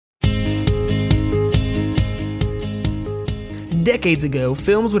Decades ago,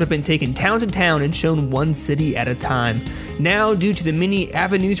 films would have been taken town to town and shown one city at a time. Now, due to the many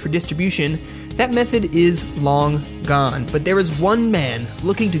avenues for distribution, that method is long gone. But there is one man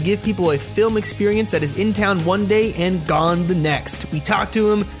looking to give people a film experience that is in town one day and gone the next. We talked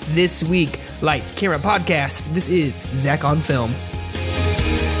to him this week. Lights, Camera, Podcast. This is Zach on Film.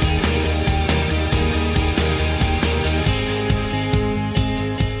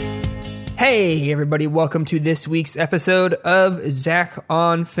 Hey everybody, welcome to this week's episode of Zach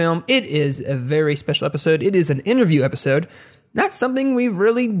on Film. It is a very special episode. It is an interview episode. Not something we've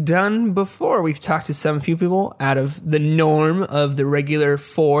really done before. We've talked to some few people out of the norm of the regular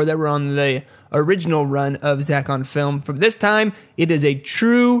four that were on the original run of Zach on Film. From this time, it is a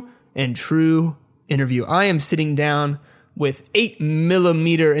true interview. I am sitting down with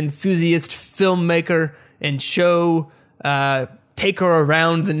 8mm enthusiast filmmaker and show taker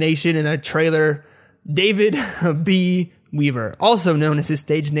around the nation in a trailer, David B. Weaver, also known as his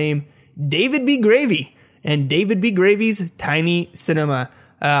stage name, David B. Gravy, and David B. Gravy's Tiny Cinema.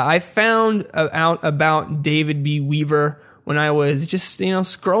 I found out about David B. Weaver when I was just,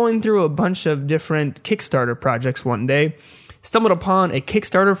 scrolling through a bunch of different Kickstarter projects one day. Stumbled upon a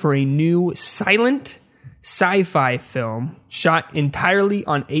Kickstarter for a new silent sci-fi film shot entirely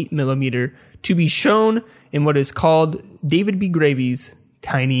on 8mm to be shown in what is called David B. Gravy's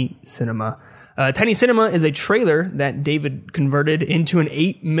Tiny Cinema. Tiny Cinema is a trailer that David converted into an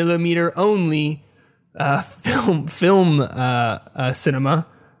 8mm only film cinema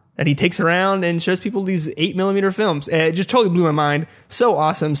that he takes around and shows people these 8mm films. It just totally blew my mind. So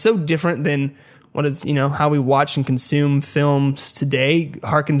awesome, so different than what is, how we watch and consume films today.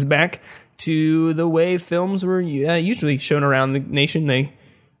 Harkens back to the way films were usually shown around the nation. They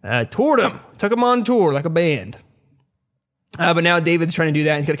toured them, took them on tour like a band. But now David's trying to do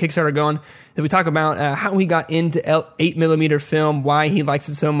that. He's got a Kickstarter going. So we talk about how he got into 8mm film, why he likes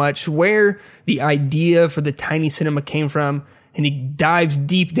it so much, where the idea for the Tiny Cinema came from, and he dives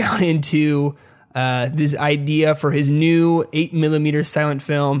deep down into this idea for his new 8mm silent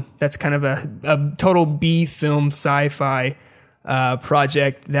film. That's kind of a total B film sci-fi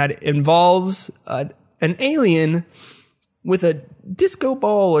project that involves an alien with a disco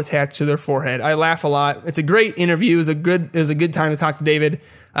ball attached to their forehead. I laugh a lot. It's a great interview. It was a good time to talk to David.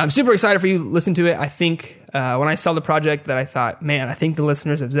 I'm super excited for you to listen to it. I think when I saw the project that I thought, man, I think the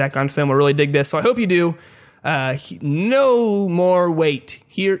listeners of Zach on Film will really dig this. So I hope you do. No more wait.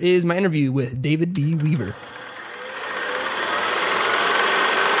 Here is my interview with David B. Weaver.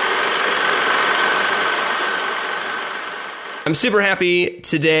 I'm super happy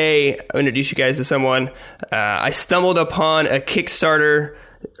today to introduce you guys to someone. I stumbled upon a Kickstarter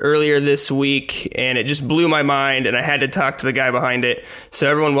earlier this week, and it just blew my mind, and I had to talk to the guy behind it. So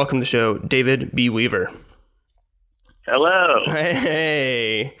everyone, welcome to the show, David B. Weaver. Hello.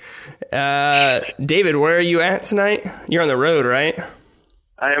 Hey. David, where are you at tonight? You're on the road, right?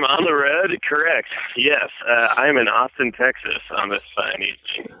 I am on the road, correct. Yes, I am in Austin, Texas on this fine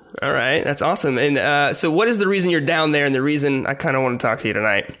evening. All right, that's awesome. And so what is the reason you're down there and the reason I kind of want to talk to you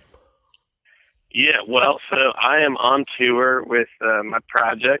tonight? Yeah, well, so I am on tour with my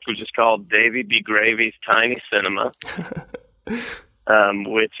project, which is called David B. Gravy's Tiny Cinema,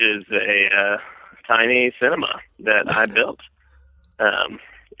 which is a tiny cinema that I built.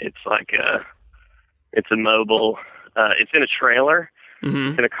 It's like it's a mobile, it's in a trailer. Mm-hmm.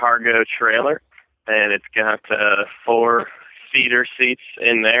 It's in a cargo trailer, and it's got 4 seater seats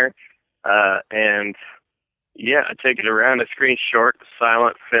in there. And yeah, I take it around. I screen short,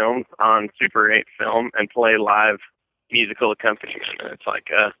 silent film on Super 8 film and play live musical accompaniment. It's like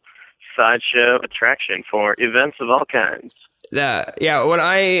a sideshow attraction for events of all kinds. Yeah, when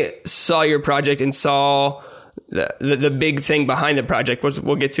I saw your project and saw the big thing behind the project, which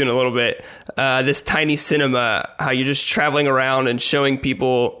we'll get to in a little bit, this Tiny Cinema, how you're just traveling around and showing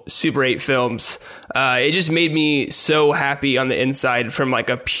people Super 8 films, it just made me so happy on the inside from like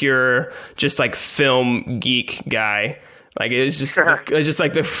a pure, just like film geek guy. Like it was just like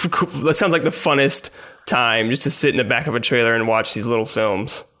that sounds like the funnest time just to sit in the back of a trailer and watch these little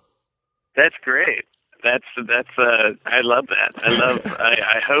films. That's great. That's I love that.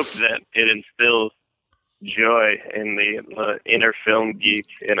 I hope that it instills joy in the inner film geek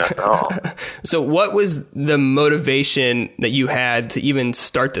in us all. So what was the motivation that you had to even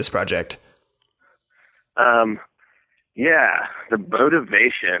start this project? Yeah, the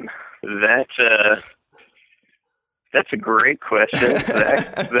motivation, that's a great question,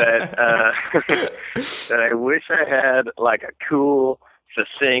 Zach, that I wish I had like a cool,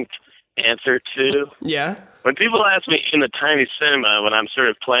 succinct answer to. Yeah. When people ask me in the tiny cinema, when I'm sort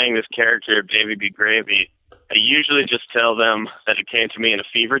of playing this character of Davy B. Gravy, I usually just tell them that it came to me in a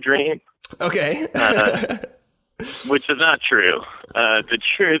fever dream. Okay. Which is not true. The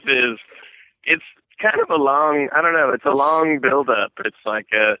truth is, it's kind of a long, I don't know, it's a long build-up. It's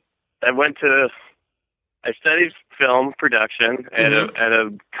like, I studied film production at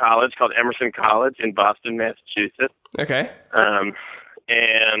a college called Emerson College in Boston, Massachusetts. Okay.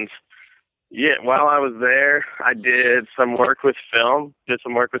 And yeah, while I was there, I did some work with film, did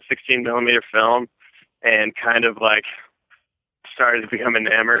some work with 16 millimeter film, and kind of like started to become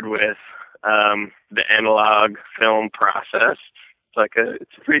enamored with the analog film process.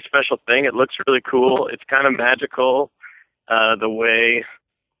 It's a pretty special thing. It looks really cool. It's kind of magical, the way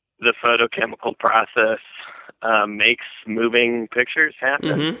the photochemical process makes moving pictures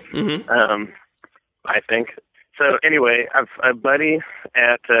happen. I think. So anyway, a buddy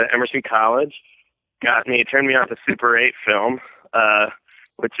at Emerson College turned me on to Super 8 film,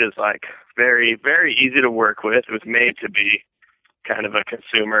 which is like very, very easy to work with. It was made to be kind of a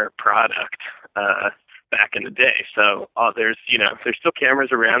consumer product back in the day. So there's still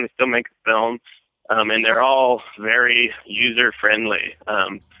cameras around. They still make film, and they're all very user friendly.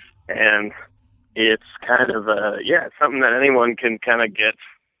 And it's kind of it's something that anyone can kind of get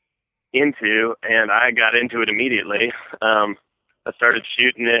into, and I got into it immediately. I started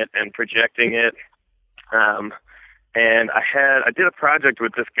shooting it and projecting it, and I did a project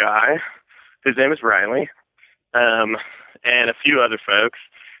with this guy whose name is Riley, and a few other folks,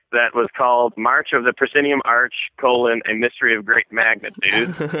 that was called March of the Proscenium Arch, A Mystery of Great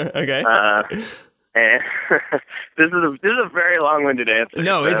Magnitude. Okay. And this is a very long-winded answer.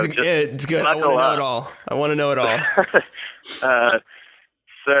 No, it's good. I want to know it all. I want to know it all.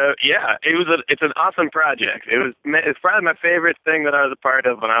 So yeah, it's an awesome project. It's probably my favorite thing that I was a part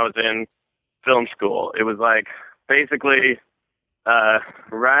of when I was in film school. It was like basically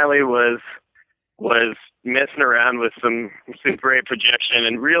Riley was messing around with some Super 8 projection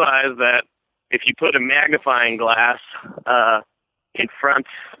and realized that if you put a magnifying glass in front,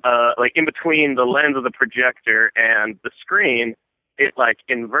 like in between the lens of the projector and the screen, it like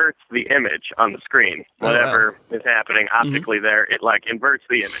inverts the image on the screen. Whatever is happening optically there, it like inverts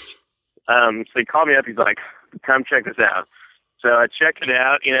the image. So he called me up. He's like, "Come check this out." So I checked it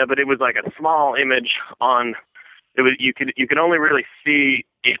out, but it was like a small image on. It was you could only really see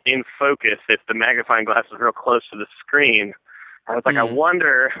it in focus if the magnifying glass was real close to the screen. I was like, I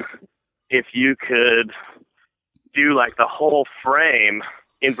wonder if you could do like the whole frame,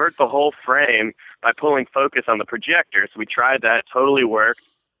 invert the whole frame by pulling focus on the projector. So we tried that, totally worked,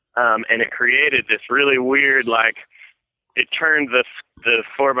 and it created this really weird, like, it turned the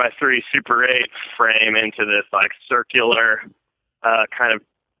 4x3 Super 8 frame into this like circular, kind of,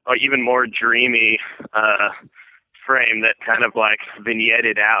 or even more dreamy frame that kind of like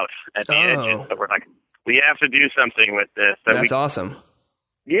vignetted out at the edges. So we're like, we have to do something with this. So that's awesome.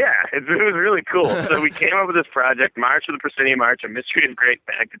 Yeah, it was really cool. So we came up with this project, March of the Proscenium Arch, A Mystery of Great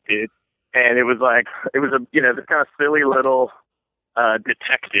Magnitude. And it was this kind of silly little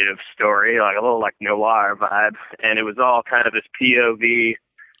detective story, like a little like noir vibe. And it was all kind of this POV,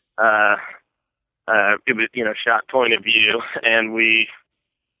 it was, shot point of view. And we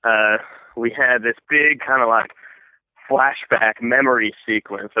had this big kind of like flashback memory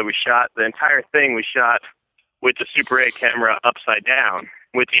sequence. So we shot the entire thing, with the Super 8 camera upside down,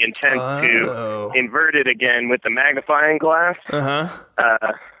 with the intent to invert it again with the magnifying glass,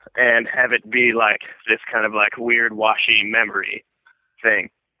 and have it be like this kind of like weird washy memory thing.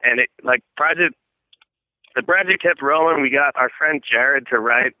 And the project kept rolling. We got our friend Jared to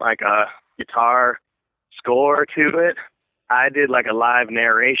write like a guitar score to it. I did like a live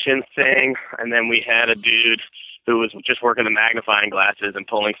narration thing, and then we had a dude who was just working the magnifying glasses and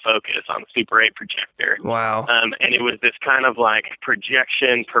pulling focus on the Super 8 projector. Wow. And it was this kind of like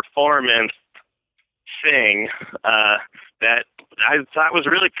projection performance thing that I thought was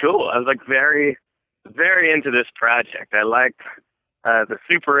really cool. I was like very, very into this project. I liked the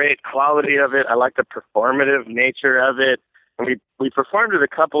Super 8 quality of it. I liked the performative nature of it. And we performed it a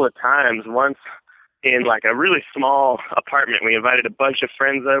couple of times. Once in like a really small apartment. We invited a bunch of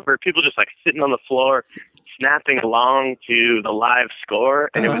friends over, people just like sitting on the floor, snapping along to the live score.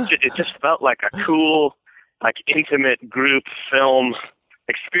 And it just felt like a cool, like intimate group film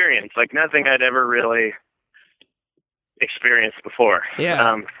experience, like nothing I'd ever really experienced before.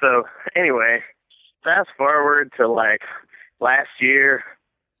 Yeah. So anyway, fast forward to like last year,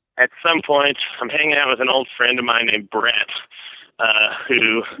 at some point, I'm hanging out with an old friend of mine named Brett,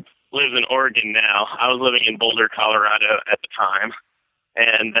 who lives in Oregon now. I was living in Boulder, Colorado at the time.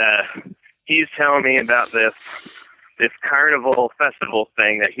 and he's telling me about this carnival festival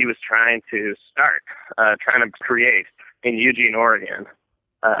thing that he was trying to start, trying to create in Eugene, Oregon,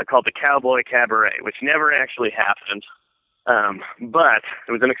 called the Cowboy Cabaret, which never actually happened. But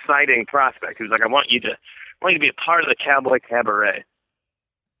it was an exciting prospect. He was like, I want you to be a part of the Cowboy Cabaret.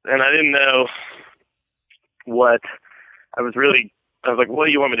 And I didn't know what I was like, what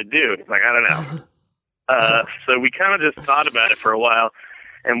do you want me to do? He's like, I don't know. So we kind of just thought about it for a while,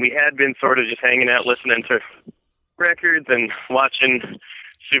 and we had been sort of just hanging out, listening to records and watching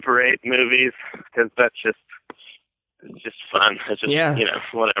Super 8 movies, because it's just fun. It's just,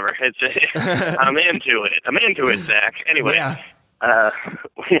 whatever. I'm into it, Zach. Anyway, well,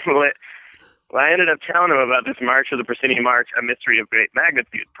 I ended up telling him about this March of the Proscenium Arch, A Mystery of Great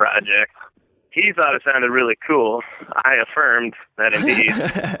Magnitude project. He thought it sounded really cool. I affirmed that indeed,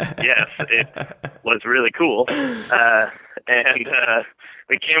 yes, it was really cool. And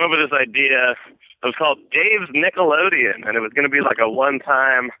we came up with this idea. It was called Dave's Nickelodeon, and it was going to be like a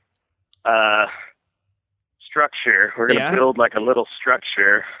one-time structure. We're going to build like a little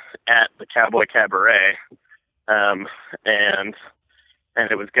structure at the Cowboy Cabaret, and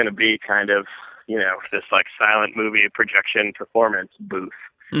it was going to be kind of, this like silent movie projection performance booth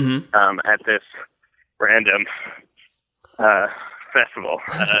at this random festival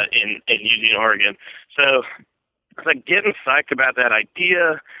in Eugene, Oregon. So I was like getting psyched about that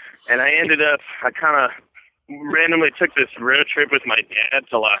idea, and I kind of randomly took this road trip with my dad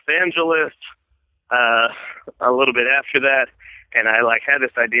to Los Angeles a little bit after that, and I like had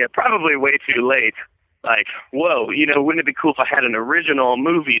this idea, probably way too late, like, whoa, wouldn't it be cool if I had an original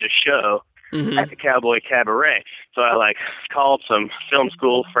movie to show at the Cowboy Cabaret? So I like called some film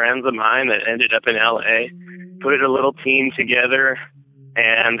school friends of mine that ended up in LA, put a little team together,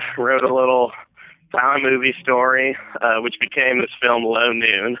 and wrote a little silent movie story, which became this film Low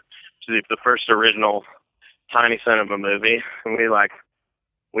Noon, which is the first original Tiny Cinema movie. And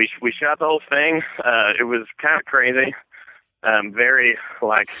we shot the whole thing. It was kind of crazy. Very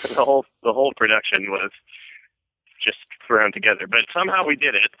like the whole production was just thrown together, but somehow we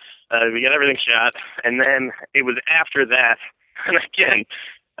did it. We got everything shot, and then it was after that. And again,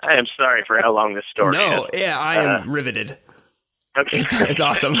 I am sorry for how long this story is. No, yeah, I am riveted. Okay, it's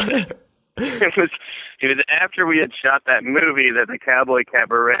awesome. It was after we had shot that movie that the Cowboy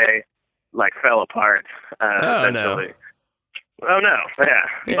Cabaret like fell apart. Essentially. Oh no,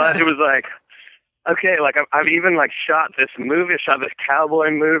 yeah. But it was like, okay, like I've even like shot this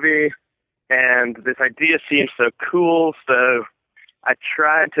cowboy movie, and this idea seems so cool, so I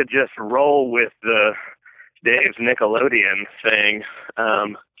tried to just roll with the Dave's Nickelodeon thing,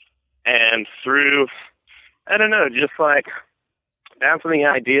 and through, I don't know, just like bouncing the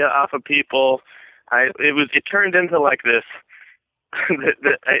idea off of people, it turned into like this,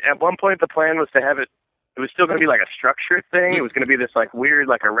 at one point the plan was to have it was still going to be like a structured thing. It was going to be this like weird,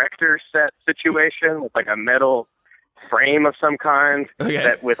 like erector set situation with like a metal frame of some kind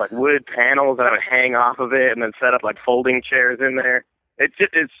that with like wood panels that I would hang off of it and then set up like folding chairs in there. It's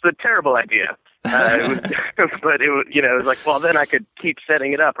a terrible idea. But it was, it was like, well, then I could keep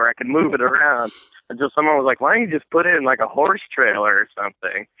setting it up or I could move it around until someone was like, why don't you just put it in like a horse trailer or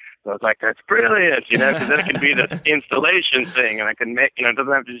something? So I was like, that's brilliant, because then it can be this installation thing and I can make, it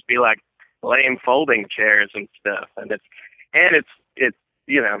doesn't have to just be like lame folding chairs and stuff, and it's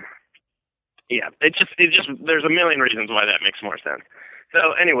there's a million reasons why that makes more sense.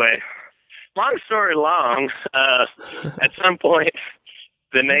 So anyway, long story long, at some point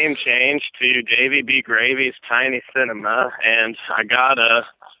the name changed to Davey B. Gravy's Tiny Cinema, and I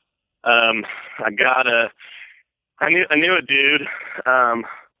knew a dude,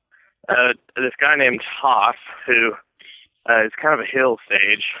 this guy named Hoff, who is kind of a hill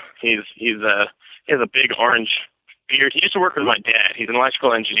sage. He has a big orange beard. He used to work with my dad. He's an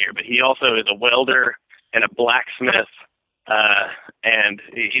electrical engineer, but he also is a welder and a blacksmith, and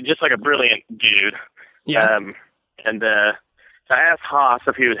he's just like a brilliant dude. Yeah. So I asked Haas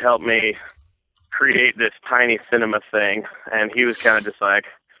if he would help me create this Tiny Cinema thing, and he was kind of just like,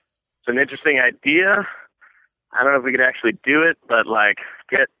 it's an interesting idea. I don't know if we could actually do it, but like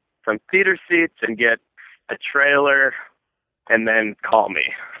get some theater seats and get a trailer and then call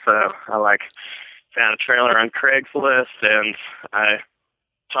me. So I found a trailer on Craigslist, and I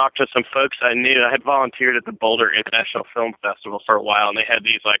talked to some folks I knew. I had volunteered at the Boulder International Film Festival for a while, and they had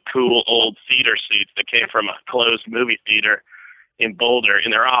these cool old theater seats that came from a closed movie theater in Boulder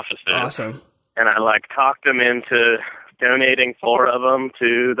in their offices. Awesome. And I talked them into donating 4 of them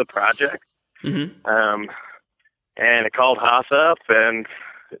to the project. Mm-hmm. And I called Haas up and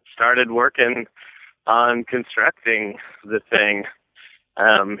started working on constructing the thing.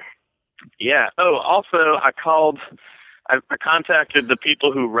 Yeah. Oh, also, I contacted the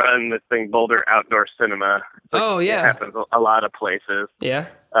people who run this thing, Boulder Outdoor Cinema. Oh, yeah. It happens a lot of places. Yeah.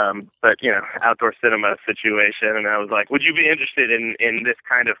 But, outdoor cinema situation. And I was like, would you be interested in this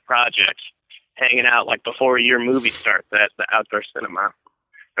kind of project, hanging out like before your movie starts at the outdoor cinema?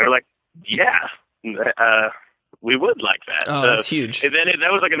 They're like, yeah, we would like that. Oh, so, that's huge. And then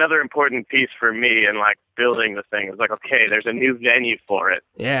that was like another important piece for me in like building the thing. It was like, okay, there's a new venue for it.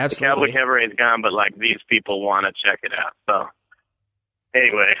 Yeah, absolutely. The Cowboy Cabaret is gone, but like these people want to check it out. So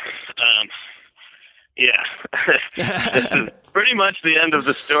anyway, yeah, this is pretty much the end of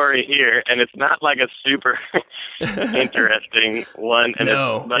the story here, and it's not like a super interesting one. And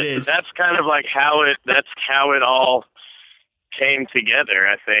no, but it is. That's kind of like how it all came together.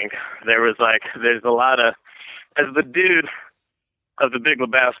 I think there's a lot of, as the dude of the Big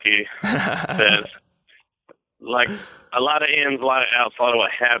Lebowski says, like a lot of ins, a lot of outs, a lot of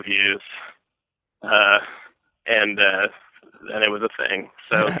what have yous, and it was a thing.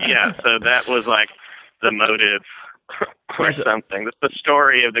 So yeah, so that was like the motive or something. That's the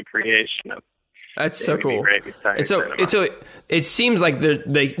story of the creation of. That's so cool. It seems like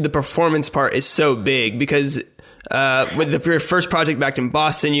the performance part is so big because with your first project back in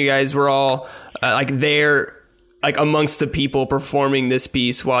Boston, you guys were all like there, like amongst the people performing this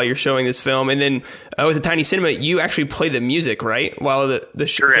piece while you're showing this film, and then with the Tiny Cinema, you actually play the music, right, while the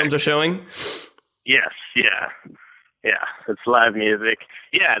films are showing. Yes, yeah, it's live music.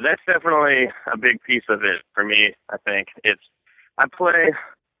 Yeah, that's definitely a big piece of it for me. I think I play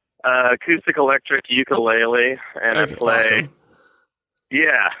acoustic electric ukulele, and I play. Awesome.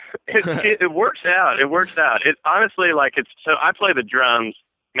 Yeah, it works out. It works out. It honestly, so I play the drums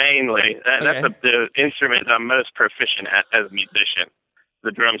mainly. That's the instrument I'm most proficient at as a musician,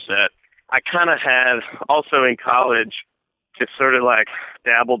 the drum set. I kind of had also in college just sort of like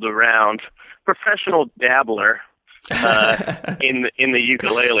dabbled around, professional dabbler in the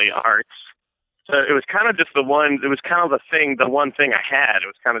ukulele arts. So it was kind of just the one thing I had. It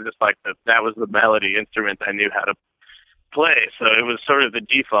was kind of just like that was the melody instrument I knew how to play. So it was sort of the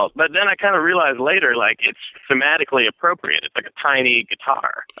default. But then I kind of realized later, like, it's thematically appropriate. It's like a tiny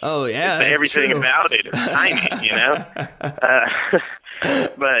guitar. Oh, yeah. Everything about it is tiny, you know?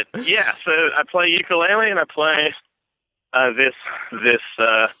 But yeah, so I play ukulele and I play this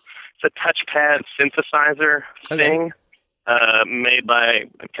it's a touchpad synthesizer thing. Made by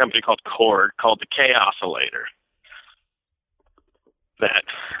a company called Korg, called the K-Oscillator.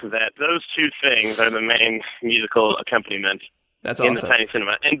 Those two things are the main musical accompaniment in the Tiny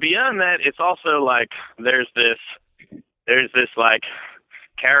Cinema. And beyond that, it's also like there's this like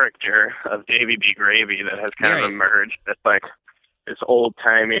character of Davy B. Gravy that has kind of emerged. That's like this old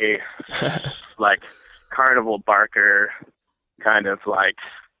timey like carnival barker kind of like,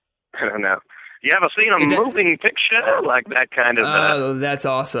 I don't know. You ever seen a moving picture? Like that kind of... Oh, that's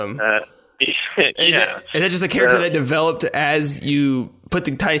awesome. Yeah. Is that just a character that developed as you put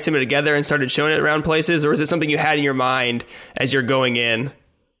the Tiny Cinema together and started showing it around places? Or is it something you had in your mind as you're going in?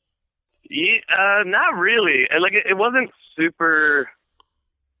 Yeah, not really. Like it wasn't super...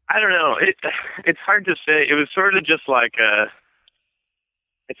 I don't know. It's hard to say. It was sort of just like...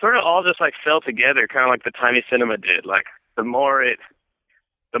 it sort of all just like fell together, kind of like the Tiny Cinema did. Like the more it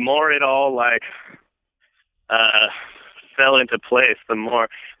all like fell into place, the more.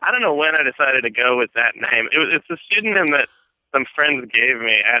 I don't know when I decided to go with that name. It's a pseudonym that some friends gave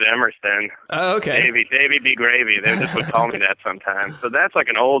me at Emerson. Oh, okay. Davy B. Gravy. They just would call me that sometimes. So that's like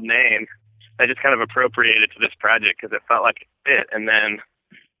an old name. I just kind of appropriated to this project because it felt like it fit. And then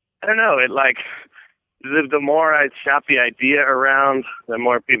I don't know. It like the more I shopped the idea around, the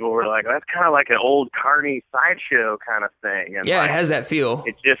more people were like, "That's kind of like an old carny sideshow kind of thing." And yeah, like, it has that feel.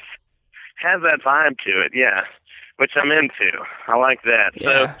 It just has that vibe to it, yeah, which I'm into. I like that.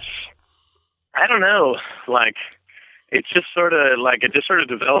 Yeah. So I don't know, like it just sort of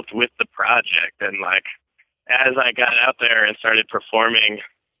developed with the project, and like as I got out there and started performing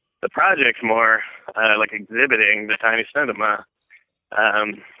the project more, like exhibiting the Tiny Cinema,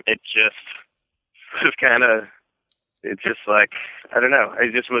 it just was kind of, it's just like, I don't know, I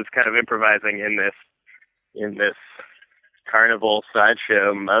just was kind of improvising in this carnival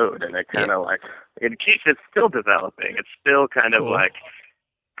sideshow mode, and it kind of like, it's still developing. It's still kind of like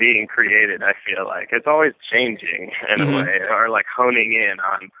being created, I feel like. It's always changing in a way, or like honing in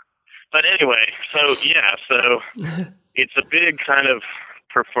on. But anyway, so it's a big kind of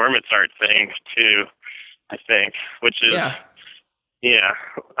performance art thing too, I think, which is, I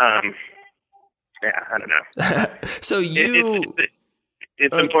don't know. So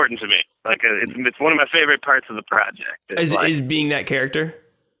it's important to me. Like it's one of my favorite parts of the project. Is being that character,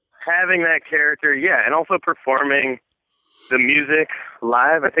 having that character, yeah, and also performing the music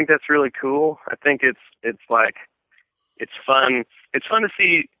live. I think that's really cool. I think it's like it's fun. It's fun to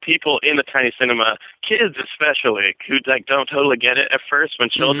see people in the tiny cinema, kids especially, who like don't totally get it at first when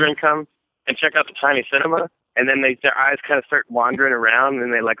children come and check out the tiny cinema, and then their eyes kind of start wandering around,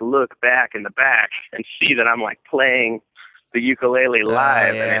 and they like look back in the back and see that I'm like playing the ukulele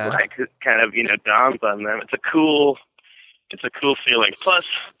live, and it like kind of dawns on them. It's a cool feeling. Plus,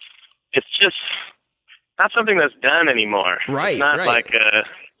 it's just not something that's done anymore. Right. It's not right.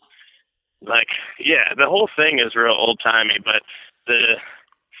 The whole thing is real old timey, but the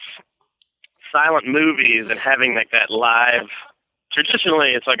silent movies and having like that live.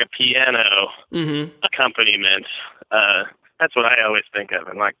 Traditionally, it's like a piano accompaniment. That's what I always think of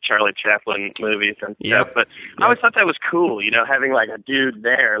in like Charlie Chaplin movies and stuff. But I always thought that was cool, having like a dude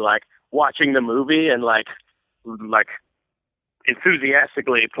there, like watching the movie and like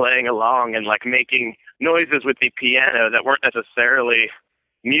enthusiastically playing along and like making noises with the piano that weren't necessarily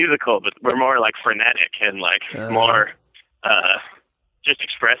musical, but were more like frenetic and like more just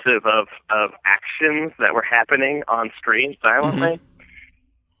expressive of actions that were happening on screen silently.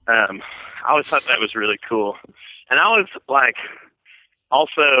 I always thought that was really cool. And I was like,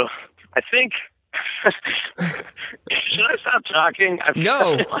 also, I think, should I stop talking?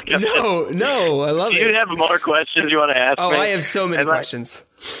 No, I love it. Do you have more questions you want to ask me? Oh, I have so many questions.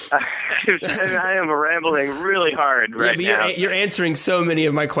 I am rambling really hard right now. You're answering so many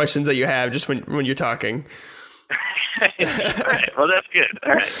of my questions that you have just when you're talking. All right. Well, that's good.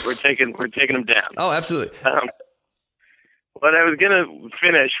 All right. We're taking them down. Oh, absolutely. What I was going to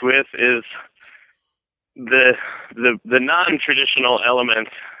finish with is the non-traditional element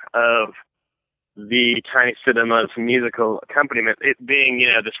of the Tiny Cinema's musical accompaniment, it being,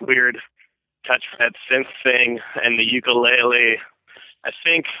 this weird touchpad synth thing and the ukulele. I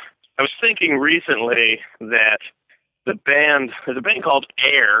was thinking recently that there's a band called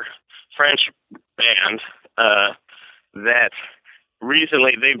Air, French band, that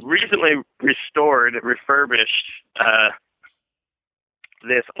they've recently refurbished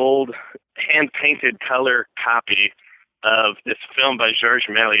this old hand-painted color copy of this film by Georges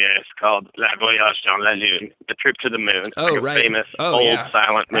Méliès called La Voyage dans la Lune, The Trip to the Moon. Oh, like a right. famous old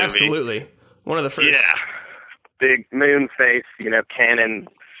silent movie. Absolutely. One of the first. Yeah. Big moon face, cannon,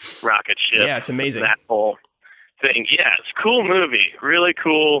 rocket ship. Yeah, it's amazing. That whole thing. Yeah, it's a cool movie. Really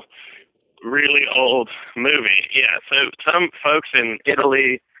cool, really old movie. Yeah, so some folks in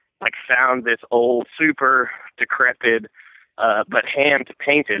Italy found this old, super decrepit, but hand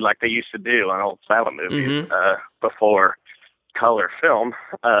painted like they used to do on old silent movies before color film,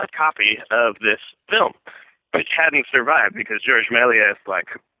 copy of this film, which hadn't survived because Georges Méliès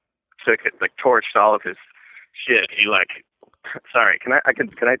took it, torched all of his shit. He sorry, can I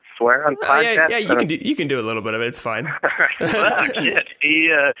swear on podcast? Yeah, you can do a little bit of it. It's fine. Well, shit.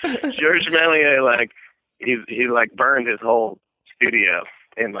 Georges Méliès he burned his whole studio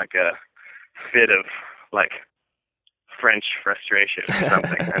in a fit of French frustration or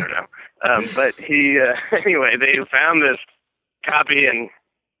something. I don't know. But he, anyway, they found this copy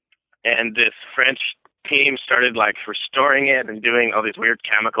and this French team started restoring it and doing all these weird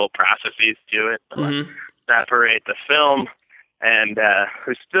chemical processes to it to separate the film. And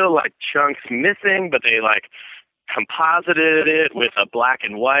there's still chunks missing, but they composited it with a black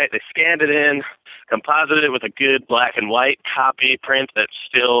and white. They scanned it in, composited it with a good black and white copy print that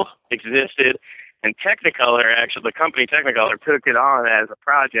still existed. And Technicolor, actually, the company Technicolor took it on as a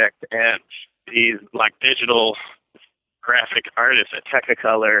project, and these digital graphic artists at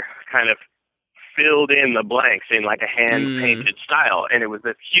Technicolor kind of filled in the blanks in a hand-painted style. And it was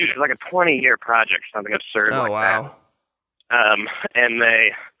this huge, a 20-year project, something absurd that. And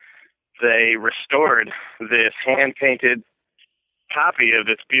they restored this hand-painted copy of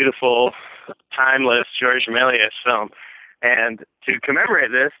this beautiful, timeless Georges Méliès film. And to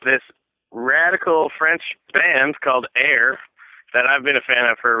commemorate this radical French band called Air, that I've been a fan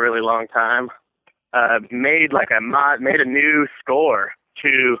of for a really long time, made a new score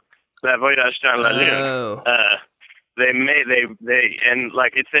to La Voyage dans la Lune.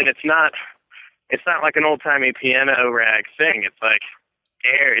 It's not like an old timey piano rag thing. It's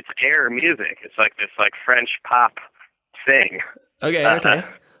Air. It's Air music. It's this French pop thing. Okay.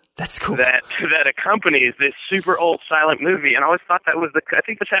 That's cool. That accompanies this super old silent movie, and I always thought that was I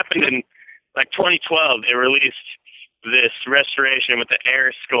think this happened in 2012. They released this restoration with the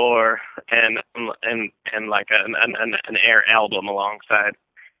Air score and an Air album alongside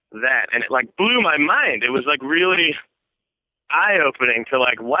that, and it blew my mind. It was really eye-opening to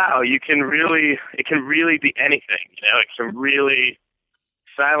like, wow, it can really be anything. You know, it can really,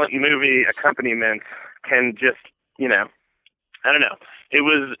 silent movie accompaniment can just, you know, I don't know. It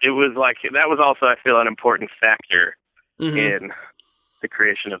was like, that was also, I feel, an important factor in the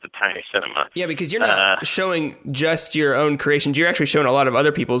creation of the tiny cinema. Yeah, because you're not showing just your own creations. You're actually showing a lot of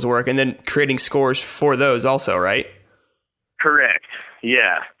other people's work and then creating scores for those also, right? Correct.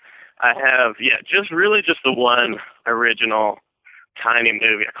 Yeah. I have, just the one original tiny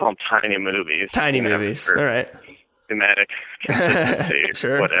movie. I call them tiny movies. Tiny movies. All right. Thematic consistency,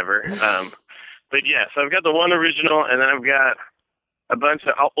 sure. Whatever. But yeah, so I've got the one original, and then I've got a bunch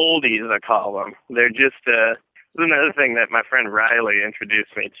of oldies, I call them. They're just, this is another thing that my friend Riley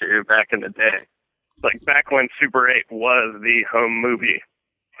introduced me to back in the day. Like back when Super 8 was the home movie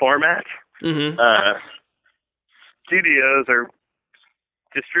format, studios or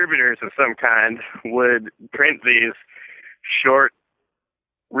distributors of some kind would print these short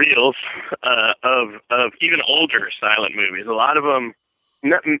reels of even older silent movies. A lot of them,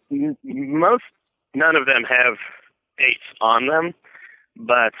 none of them have dates on them,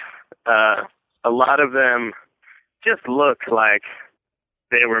 but a lot of them just look like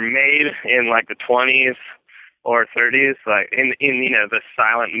they were made in like the 20s or 30s, like in you know, the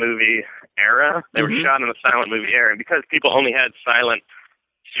silent movie era. They were shot in the silent movie era, and because people only had silent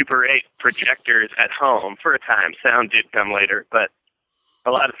Super 8 projectors at home for a time. Sound did come later, but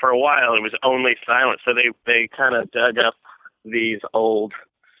for a while it was only silent. So they kind of dug up these old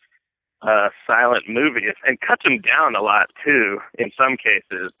silent movies and cut them down a lot too. In some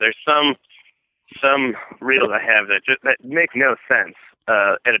cases, there's some reels I have that make no sense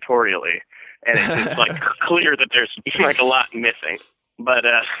editorially, and it's like clear that there's like a lot missing. But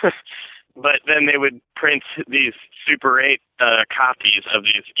then they would print these Super 8 copies of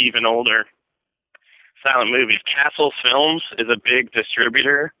these even older silent movies. Castle Films is a big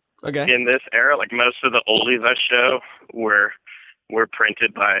distributor in this era. Like most of the oldies I show were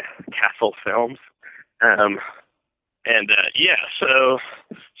printed by Castle Films.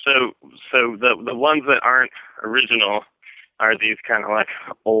 So the ones that aren't original are these kind of like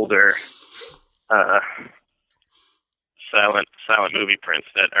older silent movie prints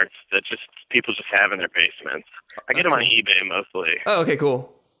that just people just have in their basements. I get them on eBay mostly. Oh, okay,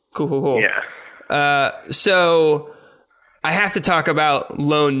 cool. Yeah. So I have to talk about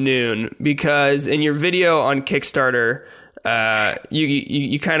Lone Noon, because in your video on Kickstarter,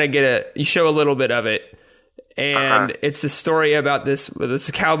 you kind of you show a little bit of it, and it's the story about this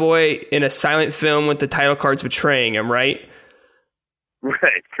cowboy in a silent film with the title cards betraying him, right?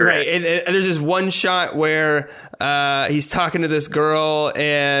 Right, correct. Right, and there's this one shot where he's talking to this girl,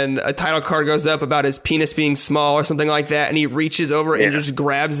 and a title card goes up about his penis being small or something like that, and he reaches over and just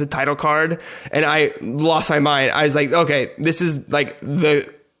grabs the title card, and I lost my mind. I was like, okay, this is like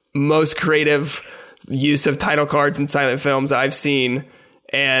the most creative use of title cards in silent films I've seen,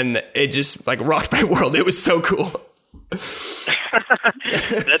 and it just like rocked my world. It was so cool. That's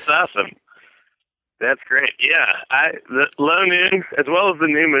awesome. That's great. Yeah, the Lone Noon, as well as the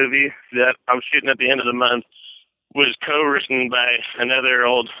new movie that I'm shooting at the end of the month, was co-written by another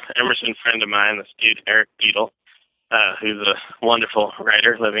old Emerson friend of mine, this dude Eric Beadle, who's a wonderful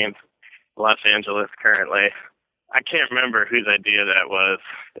writer living in Los Angeles currently. I can't remember whose idea that was,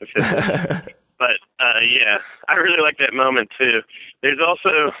 but yeah, I really like that moment too. There's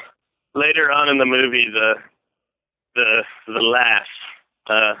also later on in the movie the lass.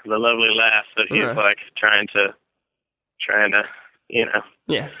 The lovely lass that he's like trying to,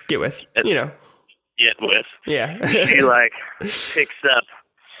 get with, get with. Yeah. She like picks up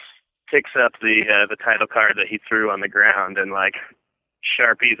the title card that he threw on the ground and like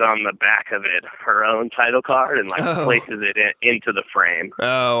Sharpies on the back of it her own title card and like places it into the frame.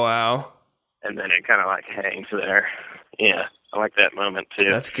 Oh, wow. And then it kind of like hangs there. Yeah. I like that moment too.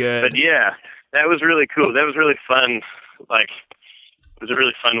 That's good. But yeah, that was really cool. That was really fun. Like, it was a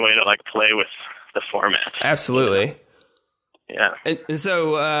really fun way to like play with the format. Absolutely. Yeah. And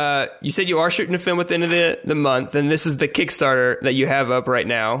so you said you are shooting a film at the end of the month, and this is the Kickstarter that you have up right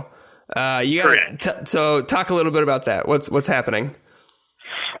now. So talk a little bit about that. What's happening?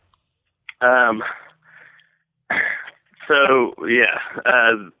 So it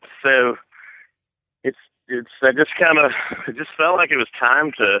just felt like it was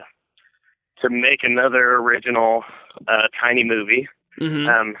time to make another original tiny movie.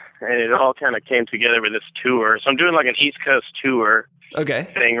 And it all kind of came together with this tour. So I'm doing like an East Coast tour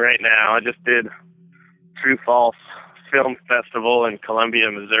thing right now. I just did True False Film Festival in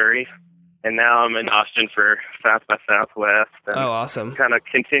Columbia, Missouri. And now I'm in Austin for South by Southwest. And awesome. Kind of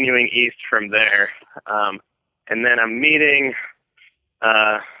continuing east from there. and then I'm meeting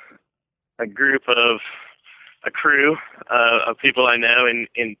a crew of people I know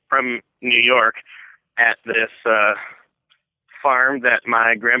from New York at this farm that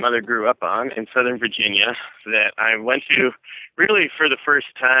my grandmother grew up on in Southern Virginia that I went to really for the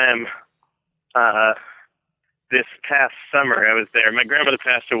first time this past summer. I was there. My grandmother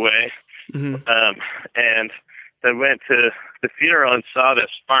passed away, and I went to the funeral and saw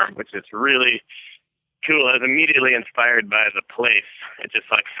this farm, which is really cool. I was immediately inspired by the place. It just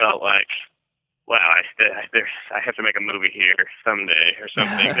felt like, wow, I have to make a movie here someday or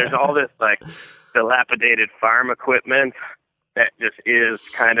something. There's all this dilapidated farm equipment that just is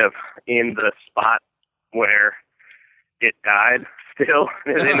kind of in the spot where it died still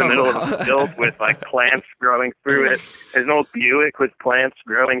in the middle of the field with plants growing through it. There's an old Buick with plants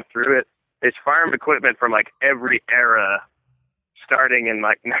growing through it. There's farm equipment from every era starting in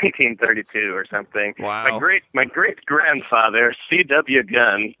 1932 or something. Wow. My great grandfather, C.W.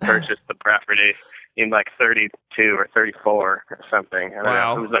 Gunn, purchased the property in 32 or 34 or something. I don't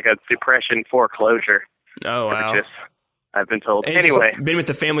know. It was a Depression foreclosure. Oh, wow. I've been told. And anyway, been with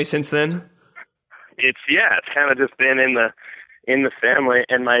the family since then? It's kind of just been in the family.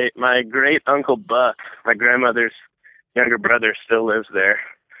 And my great uncle Buck, my grandmother's younger brother, still lives there.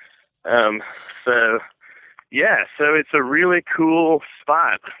 So it's a really cool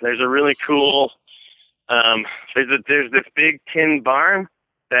spot. There's a really cool, there's this big tin barn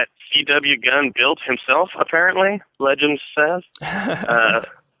that C.W. Gunn built himself, apparently, legend says.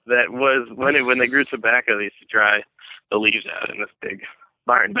 That was when they grew tobacco, they used to dry the leaves out in this big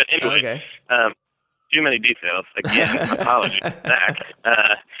barn. But anyway, too many details. Again, apologies, Zach.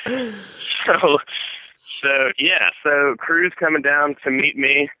 So crew's coming down to meet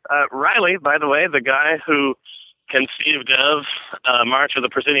me. Riley, by the way, the guy who conceived of March of the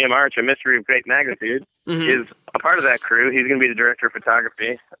Presidium March, A Mystery of Great Magnitude, is a part of that crew. He's going to be the director of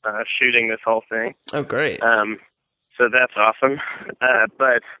photography, shooting this whole thing. Oh, great. So that's awesome.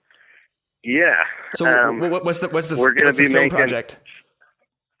 But yeah. So what's the we're going to be film making project?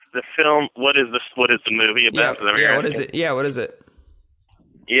 The film. What is the movie about? Yeah. What is it? Yeah. What is it?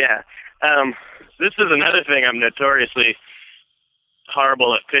 Yeah. This is another thing I'm notoriously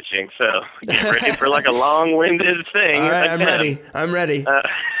horrible at pitching, so get ready for a long-winded thing. All right, I'm ready.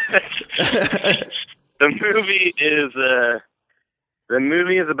 The movie is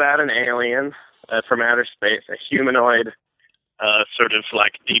about an alien from outer space, a humanoid, sort of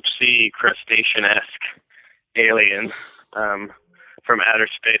deep sea crustacean-esque alien from outer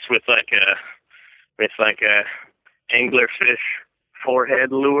space with a anglerfish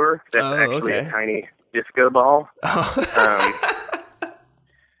forehead lure that's actually a tiny disco ball.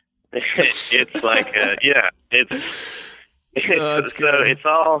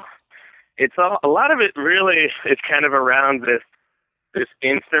 It's a lot of it really is kind of around this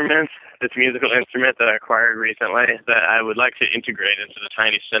instrument, this musical instrument that I acquired recently that I would like to integrate into the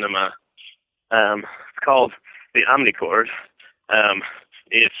tiny cinema. It's called the Omnichord.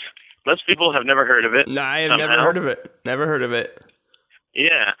 Most people have never heard of it. No, I have never heard of it. Never heard of it.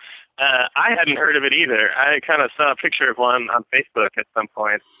 Yeah. I hadn't heard of it either. I kind of saw a picture of one on Facebook at some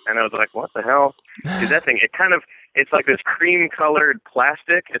point, and I was like, what the hell is that thing? It's like this cream-colored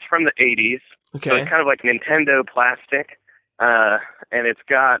plastic. It's from the 80s. Okay. So it's kind of like Nintendo plastic, and it's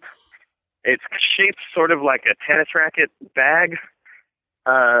shaped sort of like a tennis racket bag,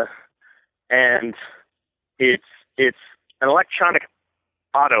 and it's an electronic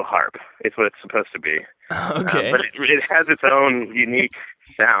auto harp is what it's supposed to be. Okay. But it has its own unique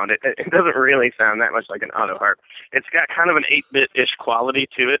sound. It doesn't really sound that much like an auto harp. It's got kind of an 8-bit-ish quality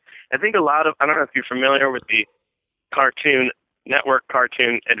to it. I think I don't know if you're familiar with the network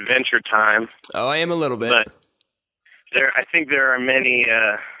cartoon Adventure Time. Oh, I am a little bit. But I think there are many,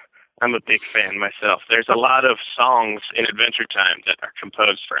 I'm a big fan myself. There's a lot of songs in Adventure Time that are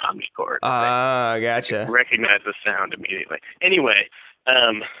composed for Omnichord. Gotcha. You recognize the sound immediately. Anyway,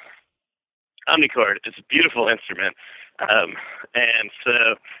 Omnichord is a beautiful instrument. And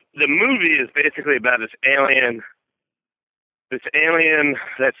so the movie is basically about this alien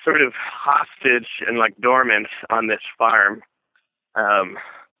that's sort of hostage and dormant on this farm,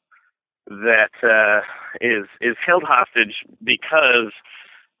 that is held hostage because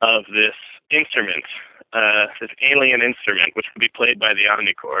of this instrument, this alien instrument, which will be played by the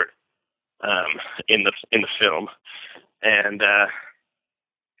Omnichord in the film. And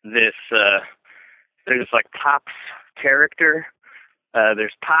there's Pop's character.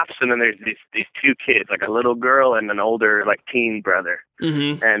 There's Pops, and then there's these two kids, a little girl and an older teen brother.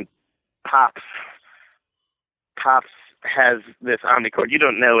 Mm-hmm. And Pop's has this Omnicord. You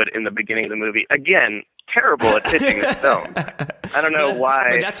don't know it in the beginning of the movie. Again, terrible at pitching this film. I don't know why.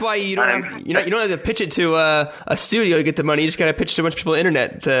 But that's why you don't have to pitch it to a studio to get the money. You just got to pitch to a bunch of people on the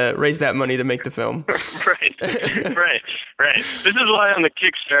internet to raise that money to make the film. Right. This is why on the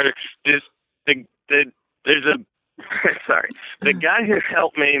Kickstarter, there's a sorry, the guy who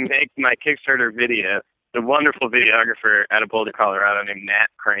helped me make my Kickstarter video, the wonderful videographer out of Boulder, Colorado, named Nat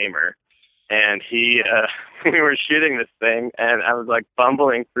Kramer. And we were shooting this thing, and I was like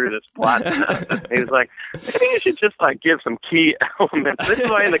bumbling through this plot stuff. And he was like, maybe you should just like give some key elements. This is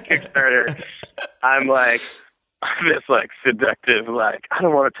why in the Kickstarter, I'm this like seductive, like, I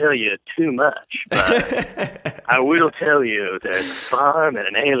don't want to tell you too much, but I will tell you there's a farm and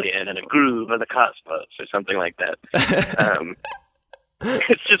an alien and a groove of the cosmos or something like that.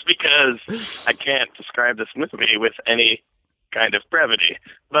 It's just because I can't describe this movie with any kind of brevity.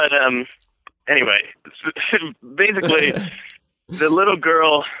 But anyway, basically, the little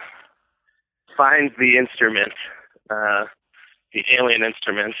girl finds the instrument, the alien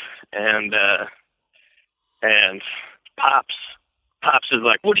instrument, and Pops is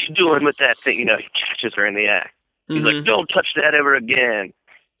like, what are you doing with that thing? You know, he catches her in the act. He's like, don't touch that ever again.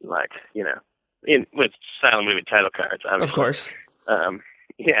 Like, you know, with silent movie title cards, obviously. Of course.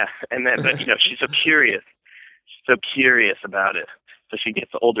 Yeah, and then, but, you know, she's so curious about it. So she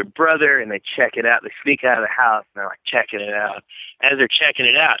gets the older brother, and they check it out. They sneak out of the house, and they're like checking it out. As they're checking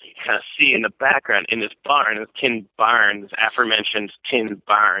it out, you kind of see in the background, in this barn, this tin barn, this aforementioned tin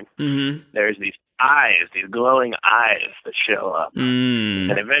barn, there's these eyes, these glowing eyes that show up.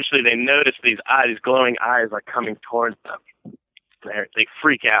 And eventually they notice these glowing eyes like coming towards them. They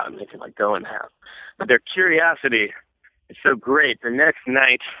freak out, and they can like go in the house. But their curiosity is so great. The next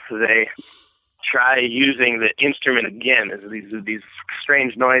night, they try using the instrument again. These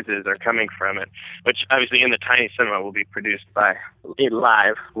strange noises are coming from it, which obviously in the tiny cinema will be produced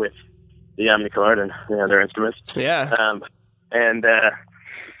live with the Omnicord and the other instruments. Yeah. And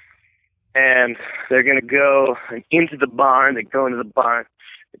they're going to go into the barn. They go into the barn,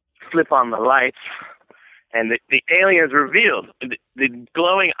 flip on the lights, and the aliens revealed. The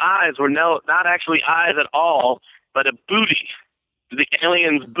glowing eyes were not actually eyes at all, but a booty. The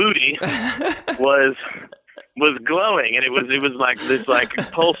alien's booty was glowing, and it was like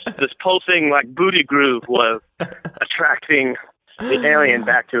this pulsing like booty groove was attracting the alien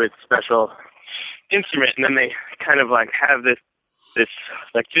back to its special instrument. And then they kind of like have this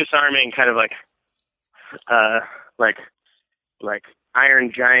like disarming kind of like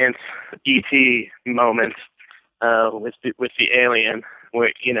Iron Giant E.T. moment with the alien,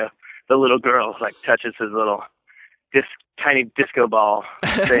 where, you know, the little girl like touches his little tiny disco ball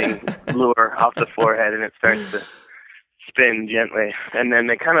thing lure off the forehead, and it starts to spin gently. And then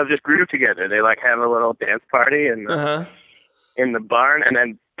they kind of just groove together. They like have a little dance party in the barn, and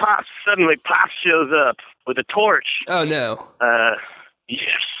then Pops shows up with a torch. Oh no.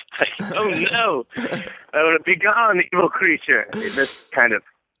 Yes. Oh no. I want to be gone, evil creature. This kind of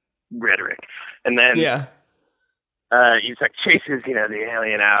rhetoric. And then he like chases, you know, the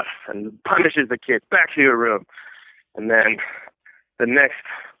alien out and punishes the kid back to your room. And then the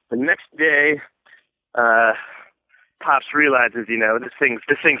next day, Pops realizes, you know, this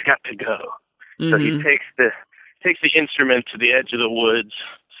thing's got to go. So he takes the instrument to the edge of the woods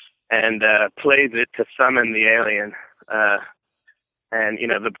and plays it to summon the alien. And, you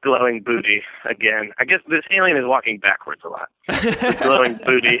know, the glowing booty, again, I guess this alien is walking backwards a lot. The glowing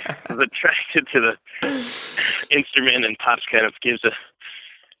booty is attracted to the instrument, and Pops kind of gives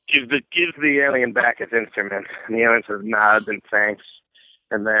the alien back his instrument. And the alien sort of nods and thanks,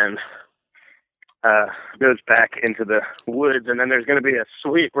 and then goes back into the woods. And then there's going to be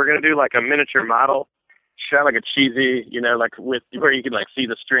we're going to do like a miniature model shot, like a cheesy, you know, like with where you can like see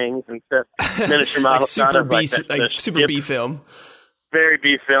the strings and stuff. Miniature model shot of like super B film. Very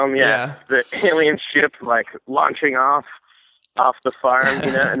B film, yeah. The alien ship like launching off the farm,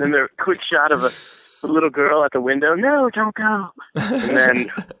 you know, and then the quick shot of a little girl at the window. No, don't go. And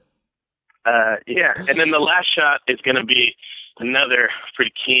then, and then the last shot is going to be another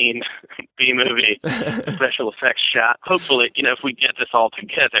pretty keen B movie special effects shot. Hopefully, you know, if we get this all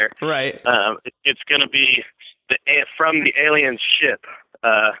together, right? It's going to be from the alien ship,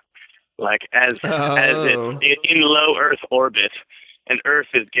 like as it's in low Earth orbit. And Earth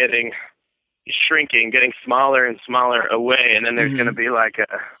is shrinking, getting smaller and smaller away, and then there's going to be like a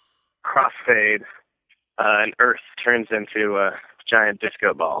crossfade, and Earth turns into a giant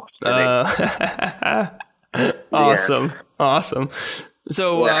disco ball. Awesome.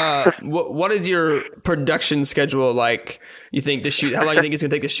 So, what is your production schedule like? You think to shoot? How long do you think it's going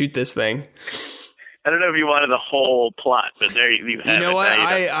to take to shoot this thing? I don't know if you wanted the whole plot, but there you have it. You know what?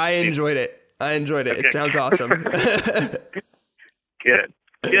 I enjoyed it. Okay. It sounds awesome. Good.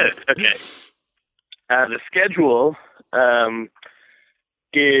 Okay. The schedule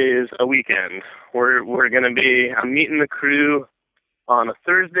is a weekend. We're going to be. I'm meeting the crew on a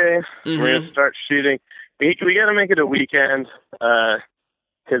Thursday. Mm-hmm. We're going to start shooting. We got to make it a weekend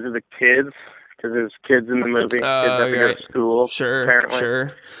because of the kids. Because there's kids in the movie. Kids have to go to school. Sure. Apparently.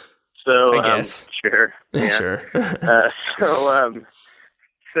 Sure. So I guess. Sure. Yeah. Sure.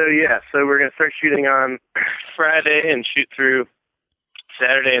 So we're gonna start shooting on Friday and shoot through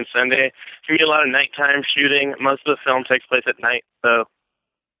Saturday and Sunday. It's gonna be a lot of nighttime shooting. Most of the film takes place at night, so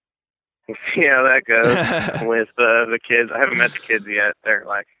we'll see how that goes with the kids. I haven't met the kids yet. They're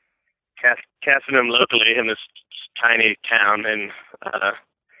like casting them locally in this tiny town in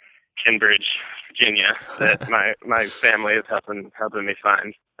Cambridge, Virginia, that my family is helping me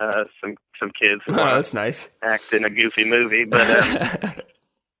find some kids who that's nice. Act in a goofy movie, but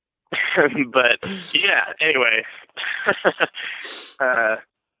but yeah. Anyway,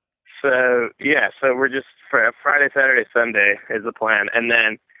 so we're just Friday, Saturday, Sunday is the plan, and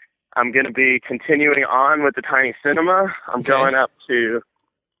then I'm going to be continuing on with the Tiny Cinema. I'm going up to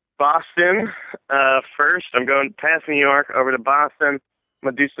Boston first. I'm going past New York over to Boston. I'm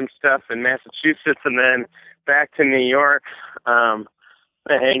going to do some stuff in Massachusetts and then back to New York.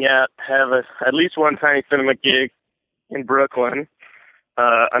 Hang out, have at least one Tiny Cinema gig in Brooklyn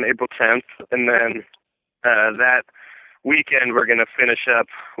on April 10th. And then that weekend we're going to finish up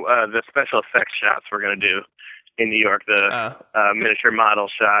the special effects shots we're going to do in New York, the miniature model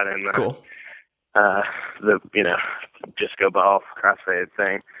shot and the disco ball crossfade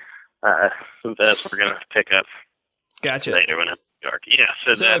thing. So that's we're going to pick up later when I'm in New York. Yeah,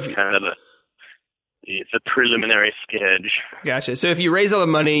 so that's kind of it's a preliminary sketch. Gotcha. So if you raise all the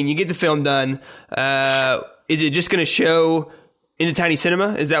money and you get the film done, is it just going to show in the Tiny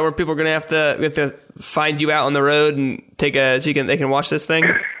Cinema? Is that where people are going to have to find you out on the road and they can watch this thing?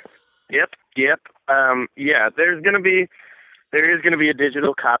 Yep. Yeah, there is going to be a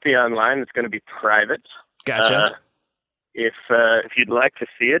digital copy online. It's going to be private. Gotcha. If you'd like to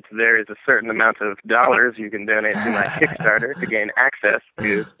see it, there is a certain amount of dollars you can donate to my Kickstarter to gain access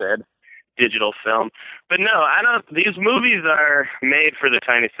to said digital film. But no, I don't. These movies are made for the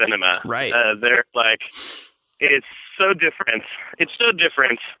Tiny Cinema. Right. They're like, it's so different. It's so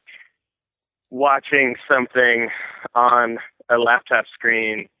different watching something on a laptop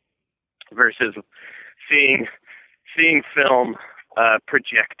screen versus seeing film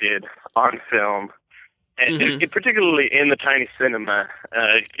projected on film. And particularly in the Tiny Cinema,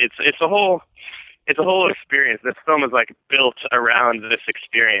 it's a whole experience. This film is like built around this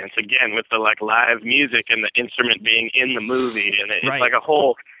experience again, with the like live music and the instrument being in the movie, and it's like a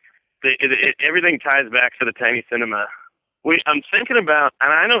whole. Everything ties back to the Tiny Cinema. I'm thinking about,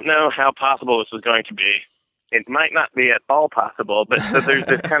 and I don't know how possible this is going to be. It might not be at all possible, but so there's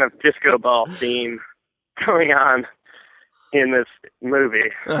this kind of disco ball theme going on in this movie.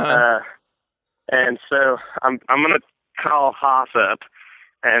 And so I'm going to call Haas up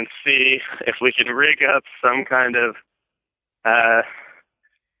and see if we can rig up some kind of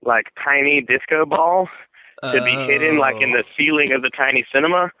like tiny disco ball to be hidden like in the ceiling of the Tiny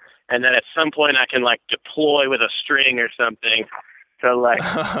Cinema, and then at some point I can like deploy with a string or something to like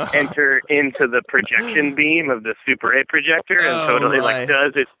enter into the projection beam of the Super 8 projector and like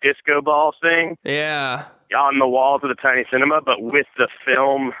does its disco ball thing. Yeah. On the walls of the Tiny Cinema, but with the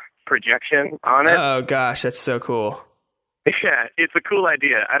film projection on it. Oh gosh, that's so cool. Yeah, it's a cool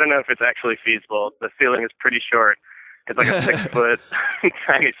idea. I don't know if it's actually feasible. The ceiling is pretty short. It's like a 6-foot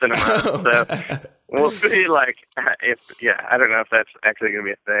Tiny Cinema. So we'll see. Like, I don't know if that's actually going to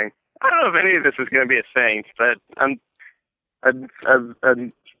be a thing. I don't know if any of this is going to be a thing, but a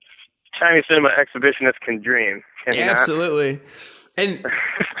Tiny Cinema exhibitionist can dream. Can he not? Absolutely.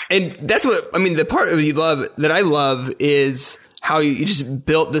 And that's what I mean. The part of that I love is how you just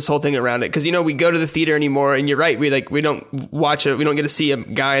built this whole thing around it. Because, we go to the theater anymore, and you're right. We don't watch it. We don't get to see a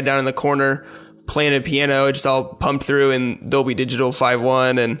guy down in the corner playing a piano. It's just all pumped through in Dolby Digital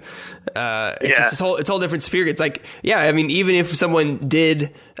 5.1. And it's just it's a whole different spirit. It's like, even if someone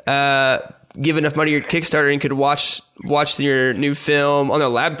did give enough money to your Kickstarter and could watch your new film on their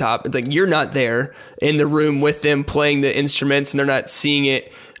laptop, it's like you're not there in the room with them playing the instruments, and they're not seeing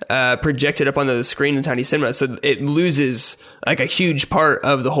it projected up onto the screen in Tiny Cinema, so it loses like a huge part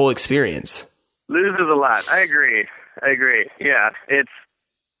of the whole experience. Loses a lot. I agree. Yeah,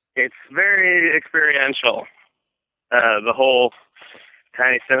 it's very experiential. The whole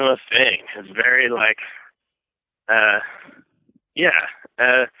Tiny Cinema thing is very like,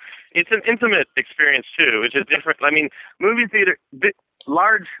 it's an intimate experience too, which is different. I mean, movie theater,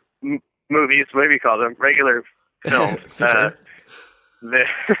 large movies, whatever you call them, regular films, Sure.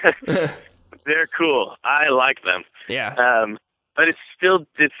 they're cool. I like them. Yeah. But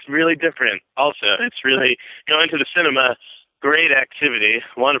it's really different. Also, it's really going to the cinema. Great activity,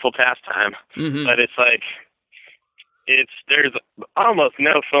 wonderful pastime, but it's like there's almost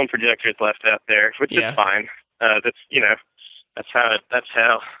no film projectors left out there, which is fine. That's that's how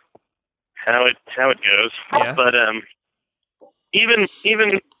it goes. Yeah. But even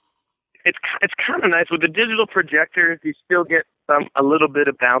it's kind of nice with the digital projectors. You still get a little bit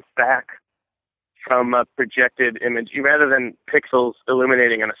of bounce back from a projected image, rather than pixels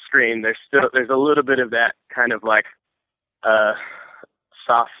illuminating on a screen. There's a little bit of that kind of like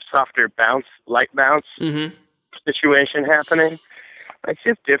softer bounce, light bounce situation happening. It's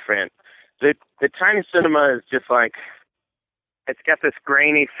just different. The tiny cinema is just like, it's got this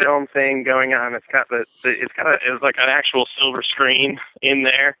grainy film thing going on. It's like an actual silver screen in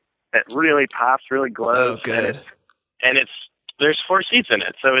there that really pops, really glows. Oh, good. And there's 4 seats in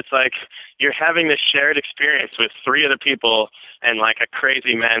it, so it's like you're having this shared experience with 3 other people and like a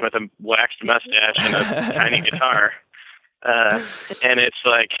crazy man with a waxed mustache and a tiny guitar. And it's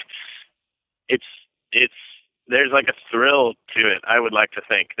like, there's like a thrill to it. I would like to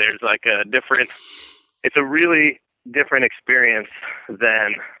think there's like it's a really different experience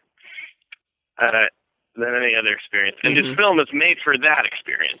than any other experience. And this film is made for that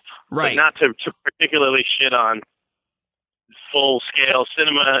experience, right? But not to particularly shit on full scale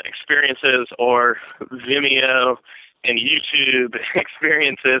cinema experiences or Vimeo and YouTube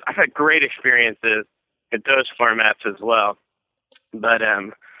experiences. I've had great experiences at those formats as well, but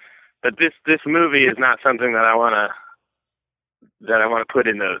this movie is not something that I want to put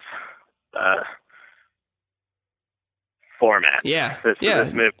in those formats. Yeah, This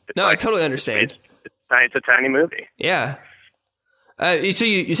movie, no, I totally understand. It's a tiny movie. Yeah. So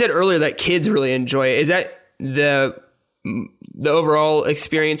you said earlier that kids really enjoy it. Is that the overall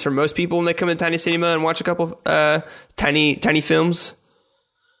experience for most people when they come to Tiny Cinema and watch a couple tiny films?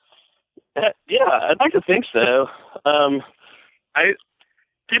 Yeah, I'd like to think so.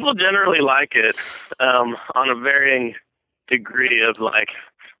 People generally like it on a varying degree of like,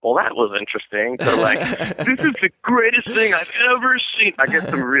 well, that was interesting. So like, this is the greatest thing I've ever seen. I get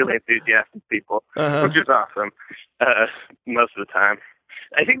some really enthusiastic people, which is awesome most of the time.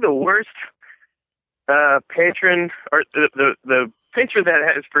 I think the worst patron, or the patron that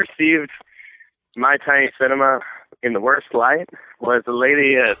has perceived my Tiny Cinema in the worst light was a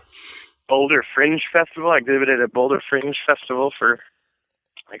lady at Boulder Fringe Festival. I exhibited at Boulder Fringe Festival for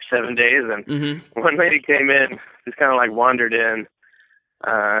like 7 days, and one lady came in, just kind of like wandered in,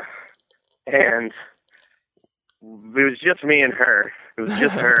 and it was just me and her. It was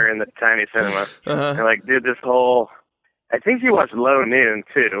just her in the Tiny Cinema. And like did this whole, I think she watched Low Noon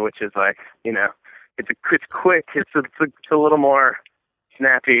too, which is like, it's quick. It's a little more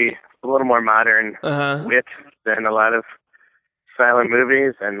snappy, a little more modern wit than a lot of silent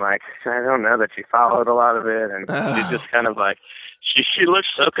movies. And like, I don't know that she followed a lot of it, and she just kind of like, she looked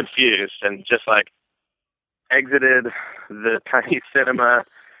so confused and just like exited the Tiny Cinema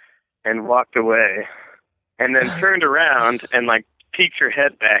and walked away, and then turned around and like peeked her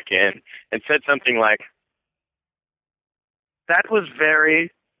head back in and said something like, "That was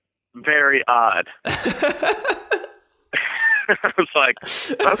very, very odd." I was like,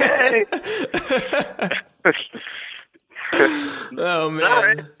 okay. Oh man. All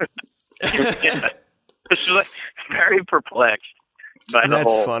right. Yeah. She's like very perplexed by the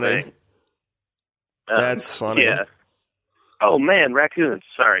whole thing. That's funny. Yeah. Oh man, raccoons.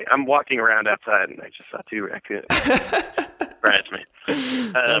 Sorry, I'm walking around outside and I just saw 2 raccoons. Surprised me.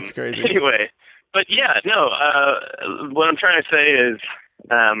 That's crazy. Anyway, but yeah, no. What I'm trying to say is,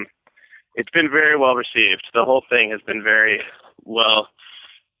 it's been very well received. The whole thing has been very well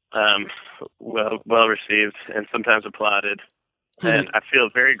received and sometimes applauded, and I feel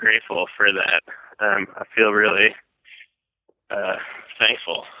very grateful for that. I feel really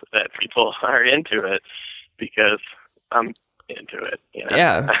thankful that people are into it, because I'm into it.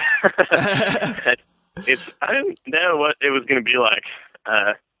 Yeah. I didn't know what it was going to be like.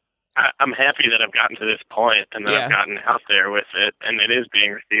 I'm happy that I've gotten to this point and that I've gotten out there with it, and it is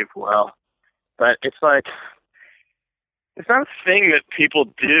being received well. But it's like, it's not a thing that people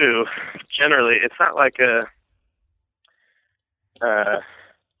do generally. It's not like a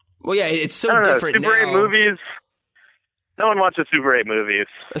well, yeah, it's so different Super now. 8 movies. No one watches Super 8 movies.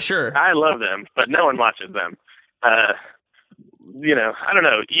 Sure. I love them, but no one watches them. I don't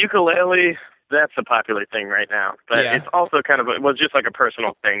know. Ukulele that's a popular thing right now. But Yeah. it's also it was just like a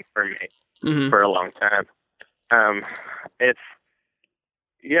personal thing for me for a long time. I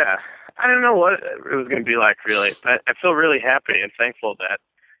don't know what it was going to be like, really, but I feel really happy and thankful that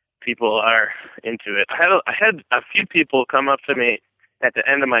people are into it. I had a few people come up to me at the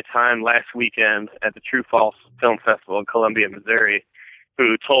end of my time last weekend at the True False Film Festival in Columbia, Missouri,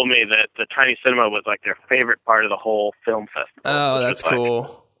 who told me that the Tiny Cinema was like their favorite part of the whole film festival. Oh, that's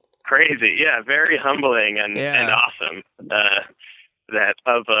cool. Crazy. Yeah, very humbling and awesome.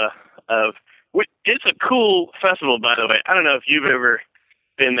 It's a cool festival, by the way. I don't know if you've ever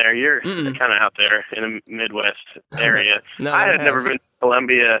been there. You're kind of out there in the Midwest area. No, I had never been to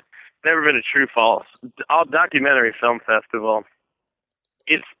Columbia, never been to True False. All documentary film festival.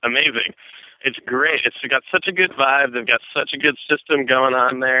 It's amazing. It's great. It's got such a good vibe. They've got such a good system going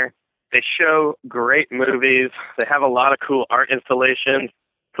on there. They show great movies. They have a lot of cool art installations,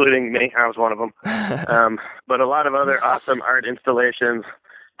 including me. I was one of them. But a lot of other awesome art installations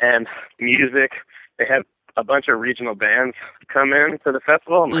and music. They have a bunch of regional bands come in to the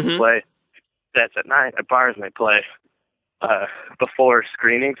festival and they play sets at night at bars, and they play before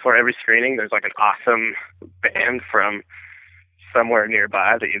screenings. For every screening, there's like an awesome band from somewhere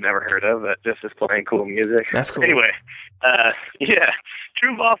nearby that you've never heard of that just is playing cool music. That's cool. Anyway,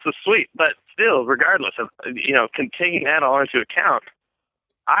 True False was sweet, but still, regardless of, taking that all into account,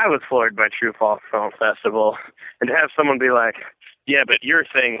 I was floored by True False Film Festival, and to have someone be like, yeah, but your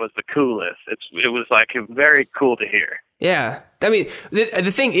thing was the coolest. It was like very cool to hear. Yeah. I mean,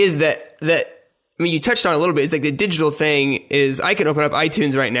 the thing is that you touched on it a little bit. It's like the digital thing is I can open up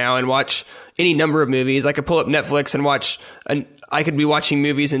iTunes right now and watch any number of movies. I could pull up Netflix and I could be watching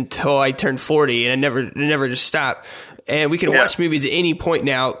movies until I turn 40 and I never just stop. And we can watch movies at any point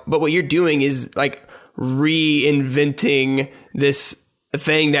now. But what you're doing is like reinventing this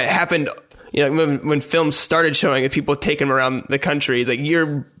thing that happened, when films started showing it, people taking them around the country. Like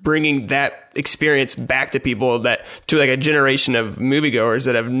you're bringing that experience back to people, to like a generation of moviegoers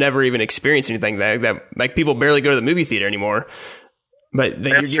that have never even experienced anything that like people barely go to the movie theater anymore. But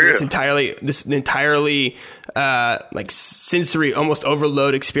you're giving this entirely like sensory, almost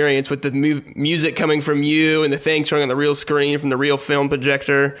overload experience with the music coming from you and the thing showing on the real screen from the real film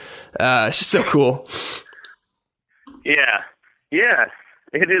projector. It's just so cool. Yeah.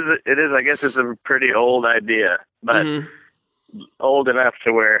 It is. I guess it's a pretty old idea, but old enough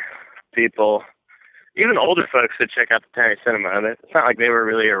to where people, even older folks, should check out the Tiny Cinema. It's not like they were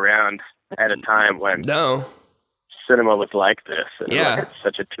really around at a time when cinema was like this. It's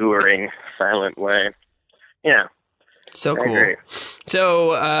such a touring, silent way. Yeah. So cool. Agree.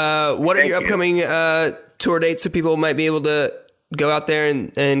 So, what are your upcoming tour dates so people might be able to go out there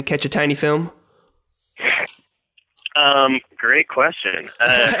and catch a Tiny film? Great question.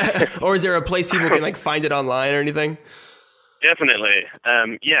 Or is there a place people can like find it online or anything? Definitely.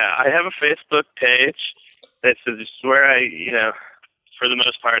 I have a Facebook page. That's where I, for the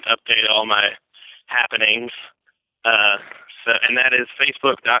most part, update all my happenings. And that is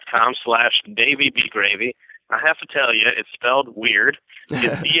facebook.com/DavyBGravy. I have to tell you, it's spelled weird.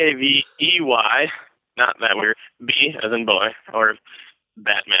 It's Davey, not that weird. B as in boy, or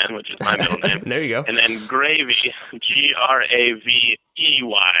Batman, which is my middle name. There you go. And then Gravy, Gravey.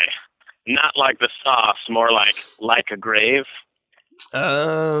 Not like the sauce, more like a grave.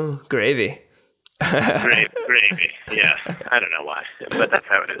 Oh, gravy. Gravy. Yeah, I don't know why, but that's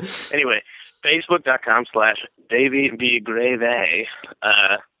how it is. Anyway, facebook.com/DavyBGravy.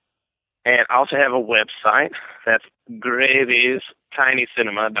 And I also have a website. That's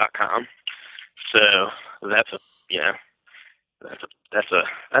graviestinycinema.com. So that's a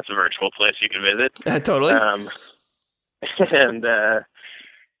virtual place you can visit. Totally. And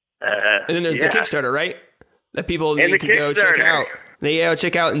then there's the Kickstarter, right? That people need to go check out. They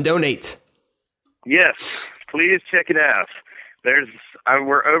check out and donate. Yes, please check it out.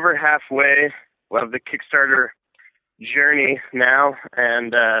 We're over halfway of the Kickstarter journey now,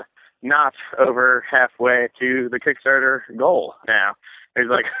 and not over halfway to the Kickstarter goal now. There's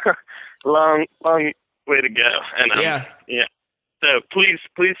like a long way to go, and So please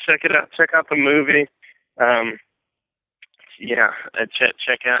check it out. Check out the movie.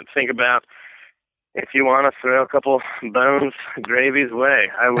 Check out. Think about if you want to throw a couple bones Gravy's way.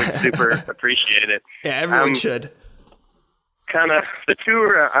 I would super appreciate it. Yeah, everyone should. Kind of the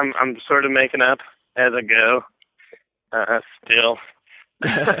tour. I'm sort of making up as I go. Still.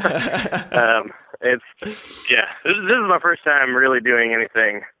 This is my first time really doing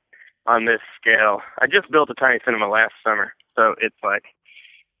anything on this scale. I just built a Tiny Cinema last summer, so it's like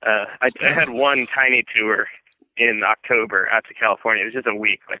I had one tiny tour in October out to California. It was just a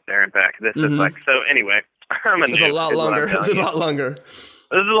week, like there and back. This is like, so anyway. It's a lot longer. It's a lot longer.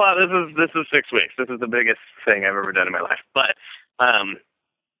 This is a lot. This is 6 weeks. This is the biggest thing I've ever done in my life. But I'm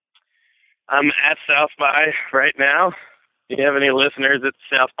at South by right now. If you have any listeners at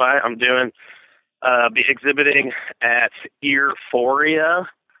South by, I'm doing be exhibiting at Earphoria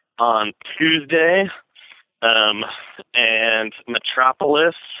on Tuesday, and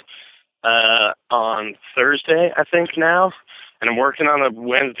Metropolis on Thursday, I think now. And I'm working on a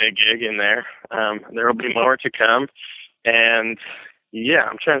Wednesday gig in there. There will be more to come. And yeah,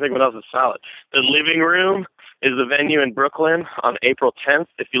 I'm trying to think what else is solid. The Living Room is the venue in Brooklyn on April 10th.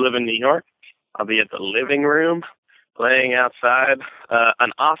 If you live in New York, I'll be at the Living Room playing outside.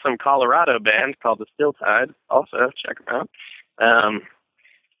 An awesome Colorado band called the Still Tide. Also, check them out.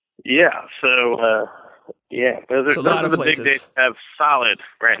 Yeah, so yeah, those are the big dates I have solid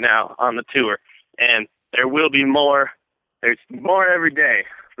right now on the tour. And there will be more. There's more every day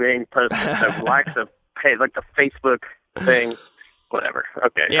being posted. Of likes of, hey, like the Facebook thing, whatever.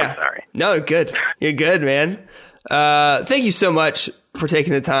 Okay, yeah. I'm sorry. No, good. You're good, man. Thank you so much for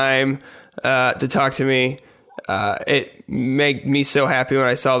taking the time to talk to me. It made me so happy when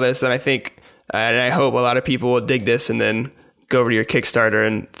I saw this, and I think, and I hope a lot of people will dig this and then go over to your Kickstarter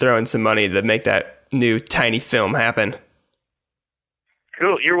and throw in some money to make that new tiny film happen.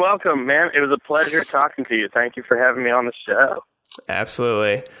 Cool. You're welcome, man. It was a pleasure talking to you. Thank you for having me on the show.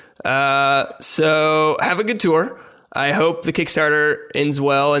 Absolutely. So have a good tour. I hope the Kickstarter ends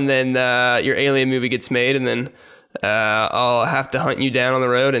well, and then your Alien movie gets made, and then I'll have to hunt you down on the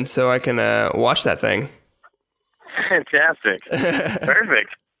road, and so I can watch that thing. Fantastic.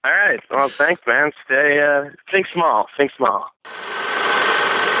 Perfect. All right. Well, thanks, man. Think small. Think small.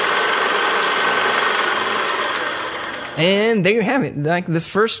 And there you have it, like the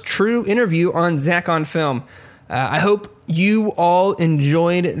first true interview on Zach on Film. I hope you all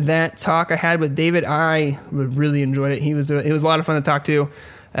enjoyed that talk I had with David. I really enjoyed it. It was a lot of fun to talk to.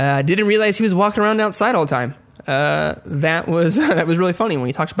 I didn't realize he was walking around outside all the time. That was really funny when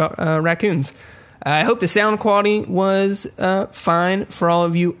he talks about raccoons. I hope the sound quality was fine for all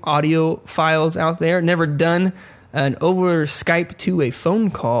of you audiophiles out there. Never done an over Skype to a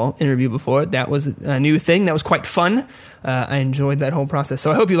phone call interview before. That was a new thing. That was quite fun. I enjoyed that whole process.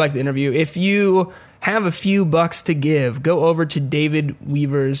 So I hope you liked the interview. If you have a few bucks to give, go over to David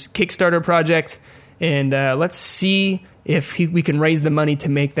Weaver's Kickstarter project, and let's see if we can raise the money to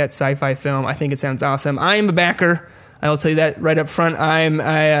make that sci-fi film. I think it sounds awesome. I am a backer. I will tell you that right up front.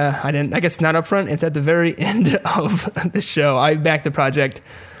 I guess not up front. It's at the very end of the show. I backed the project.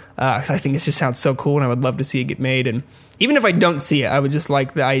 Because I think it just sounds so cool, and I would love to see it get made. And even if I don't see it, I would just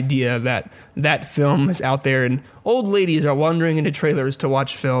like the idea that that film is out there, and old ladies are wandering into trailers to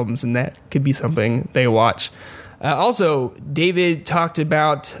watch films, and that could be something they watch. Also, David talked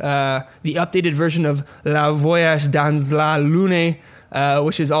about the updated version of La Voyage dans la Lune,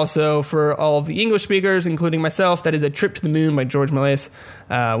 which is also for all of the English speakers, including myself. That is A Trip to the Moon by George Méliès,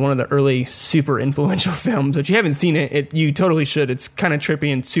 one of the early super influential films. If you haven't seen it, you totally should. It's kind of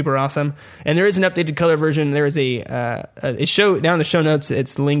trippy and super awesome. And there is an updated color version. There is a show down in the show notes.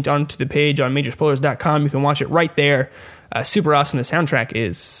 It's linked onto the page on majorspoilers.com. You can watch it right there. Super awesome. The soundtrack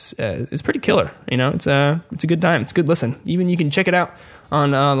is pretty killer. You know, it's a good time. It's a good listen. Even you can check it out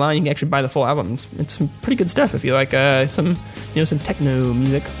online. You can actually buy the full album. It's some pretty good stuff if you like some techno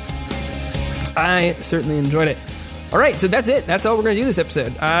music. I certainly enjoyed it. All right, so that's it. That's all we're going to do this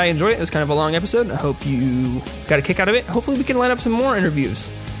episode. I enjoyed it. It was kind of a long episode. I hope you got a kick out of it. Hopefully we can line up some more interviews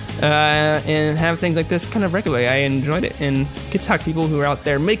and have things like this kind of regularly. I enjoyed it and get to talk to people who are out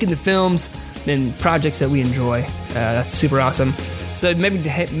there making the films and projects that we enjoy. That's super awesome. So remember to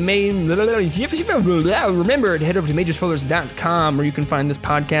head over to majorspoilers.com, where you can find this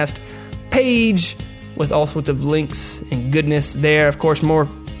podcast page with all sorts of links and goodness there. Of course, more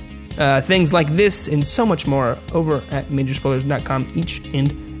things like this and so much more over at majorspoilers.com each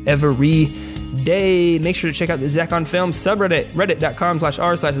and every day. Make sure to check out the Zach on Film subreddit,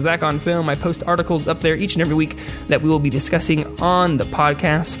 reddit.com/r/ZachOnFilm. I post articles up there each and every week that we will be discussing on the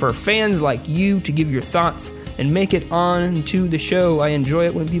podcast for fans like you to give your thoughts and make it on to the show. I enjoy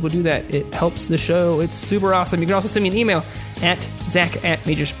it when people do that. It helps the show. It's super awesome. You can also send me an email at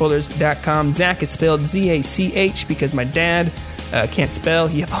zach@majorspoilers.com. Zach is spelled Z-A-C-H because my dad can't spell.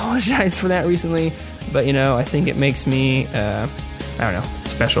 He apologized for that recently, but I think it makes me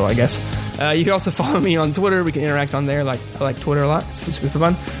special, I guess. You can also follow me on Twitter. We can interact on there. I like Twitter a lot. It's super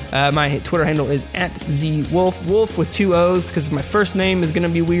fun. My Twitter handle is @ZWolf, Wolf with 2 O's, because my first name is going to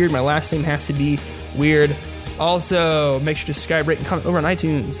be weird. My last name has to be weird. Also, make sure to subscribe, rate, and comment over on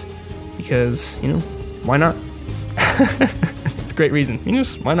iTunes, because, why not? It's a great reason.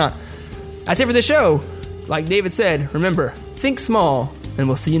 Why not? That's it for the show. Like David said, remember, think small, and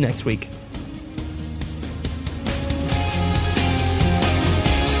we'll see you next week.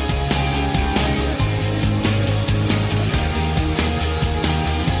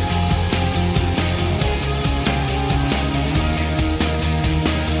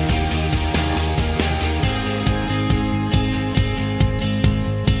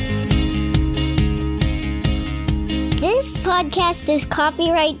 This podcast is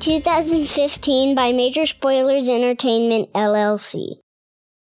copyright 2015 by Major Spoilers Entertainment, LLC.